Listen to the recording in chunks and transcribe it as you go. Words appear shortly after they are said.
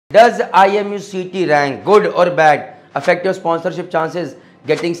Does IMU CET rank, good or bad, affect your sponsorship chances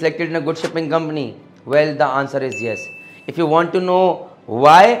getting selected in a good shipping company? Well, the answer is yes. If you want to know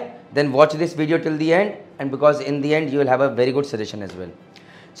why, then watch this video till the end, and because in the end you will have a very good suggestion as well.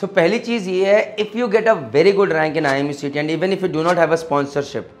 So पहली चीज़ ये है, if you get a very good rank in IMU CET and even if you do not have a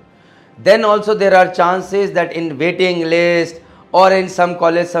sponsorship, then also there are chances that in waiting list or in some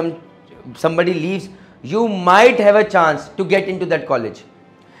college somebody leaves, you might have a chance to get into that college.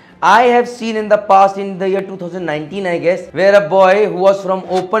 I have seen in the past, in the year 2019 I guess, where a boy who was from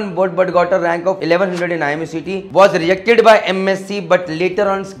open board but got a rank of 1100 in IMU CET was rejected by MSc but later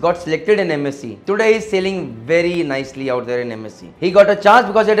on got selected in MSc. Today he is sailing very nicely out there in MSc. He got a chance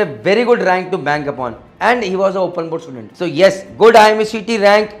because he had a very good rank to bank upon and he was an open board student. So yes, good IMU CET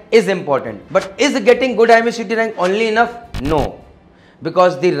rank is important. But is getting good IMU CET rank only enough? No.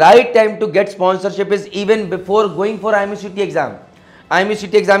 Because the right time to get sponsorship is even before going for IMU CET exam. IMU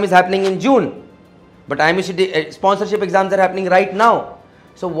CET exam is happening in June, but IMU CET sponsorship exams are happening right now.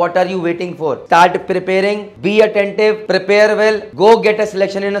 So what are you waiting for? Start preparing, be attentive, prepare well, go get a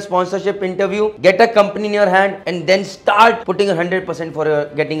selection in a sponsorship interview, get a company in your hand and then start putting 100% for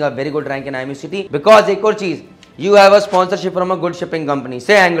getting a very good rank in IMU CET. Because ek aur cheez, you have a sponsorship from a good shipping company,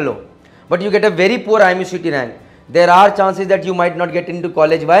 say Anglo, but you get a very poor IMU CET rank. There are chances that you might not get into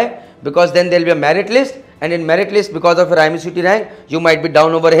college. Why? Because then there will be a merit list, and in merit list, because of your IMU CET rank, you might be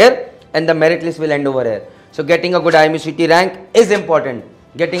down over here and the merit list will end over here. So getting a good IMU CET rank is important.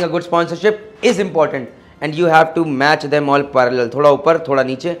 Getting a good sponsorship is important, and you have to match them all parallel. Thoda upar, thoda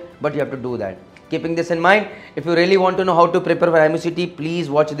niche, but you have to do that. Keeping this in mind, if you really want to know how to prepare for IMU CET, please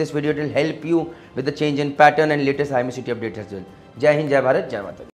watch this video. It will help you with the change in pattern and latest IMU CET updates as well. Jai Hind, Jai Bharat, Jai Mata.